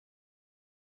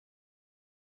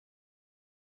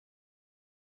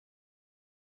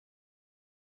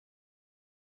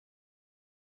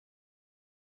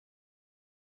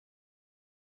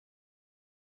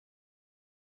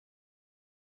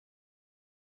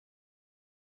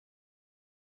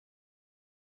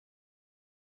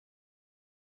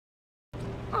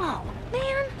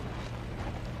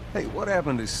Hey, what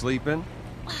happened to sleeping?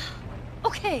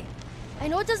 Okay, I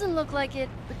know it doesn't look like it,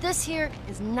 but this here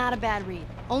is not a bad read.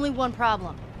 Only one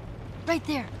problem. Right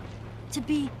there. To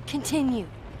be continued.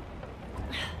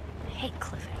 I hate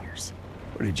cliffhangers.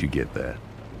 Where did you get that?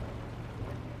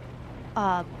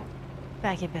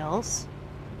 Back at Bill's.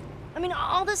 I mean,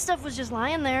 all this stuff was just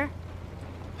lying there.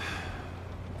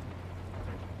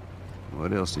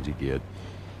 What else did you get?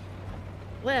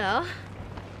 Well...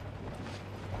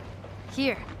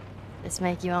 Here. This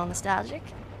make you all nostalgic?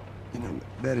 You know,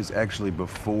 that is actually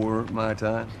before my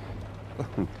time.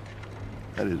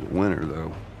 That is winter,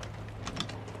 though.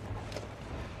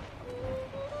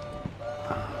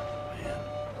 Oh, man.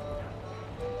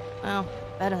 Well,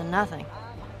 better than nothing.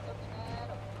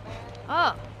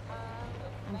 Oh.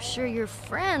 I'm sure your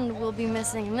friend will be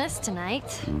missing this tonight.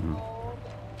 Mm-hmm.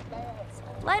 It's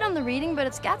light on the reading, but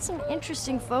it's got some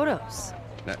interesting photos.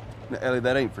 Now, Ellie,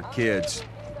 that ain't for kids.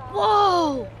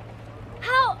 Whoa!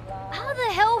 How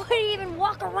the hell would he even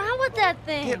walk around with that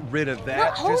thing? Get rid of that.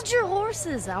 Well, hold your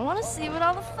horses. I want to see what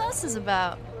all the fuss is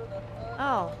about.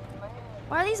 Oh.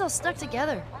 Why are these all stuck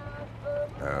together?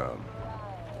 I'm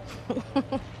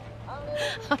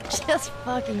just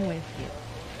fucking with you.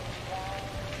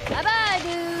 Bye-bye,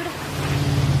 dude.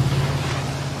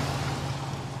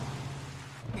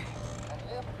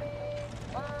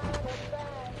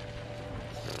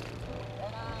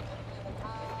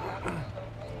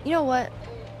 You know what?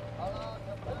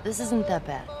 This isn't that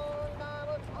bad.